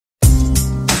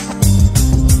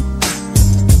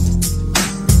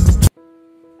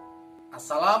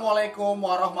Assalamualaikum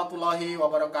warahmatullahi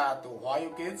wabarakatuh. How are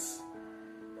you kids?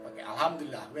 Okay,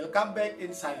 Alhamdulillah. Welcome back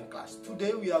in science class.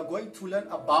 Today we are going to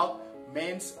learn about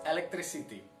mains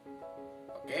electricity.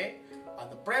 Okay,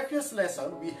 on the previous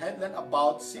lesson we had learned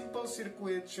about simple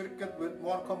circuit, circuit with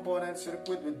more components,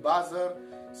 circuit with buzzer,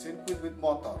 circuit with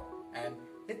motor. And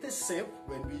it is safe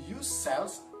when we use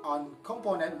cells on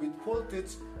component with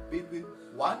voltage between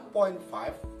 1.5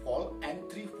 volt and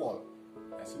 3 volt.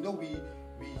 As you know, we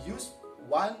use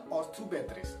 1 or 2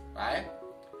 batteries, right?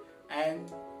 And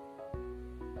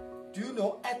do you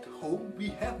know, at home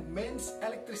we have mains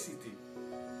electricity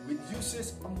which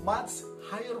uses a much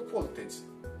higher voltage.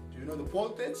 Do you know the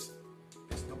voltage?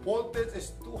 Yes, the voltage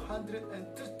is 230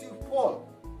 volt.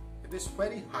 It is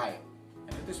very high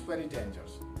and it is very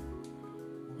dangerous.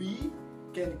 We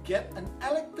can get an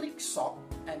electric shock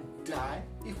and die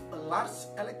if a large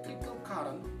electrical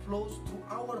current flows through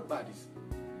our bodies.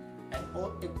 And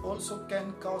it also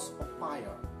can cause a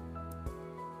fire.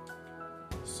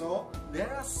 So there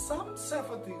are some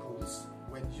safety rules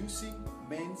when using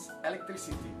mains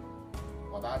electricity.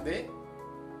 What are they?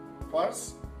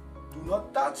 First, do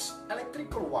not touch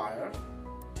electrical wire,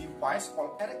 device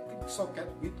or electric socket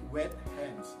with wet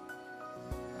hands.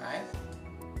 Right?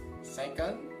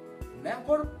 Second,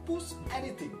 never push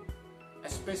anything,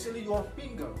 especially your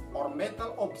finger or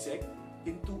metal object,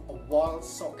 into a wall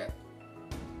socket.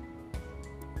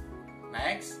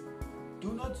 Next,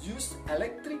 do not use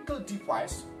electrical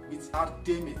devices which are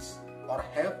damaged or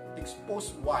have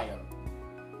exposed wire.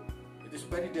 It is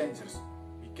very dangerous.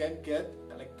 We can get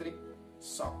electric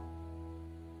shock.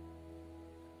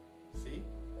 See?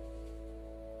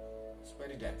 It's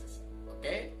very dangerous.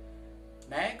 Okay?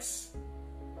 Next,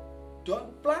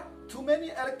 don't plug too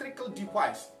many electrical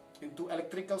devices into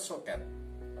electrical socket.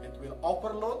 It will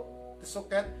overload the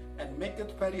socket and make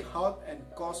it very hot and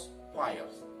cause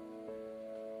fires.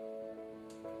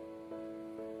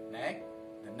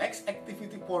 The next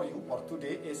activity for you for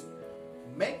today is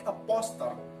make a poster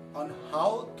on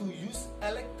how to use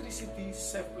electricity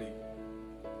safely.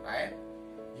 Right?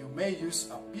 You may use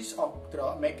a piece of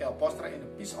make a poster in a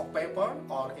piece of paper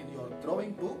or in your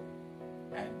drawing book,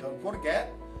 and don't forget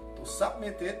to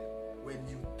submit it when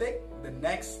you take the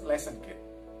next lesson kit.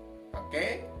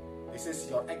 Okay? This is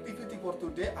your activity for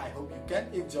today. I hope you can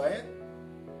enjoy it.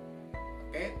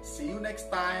 Okay? See you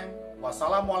next time.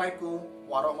 Wassalamualaikum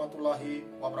warahmatullahi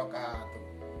wabarakatuh.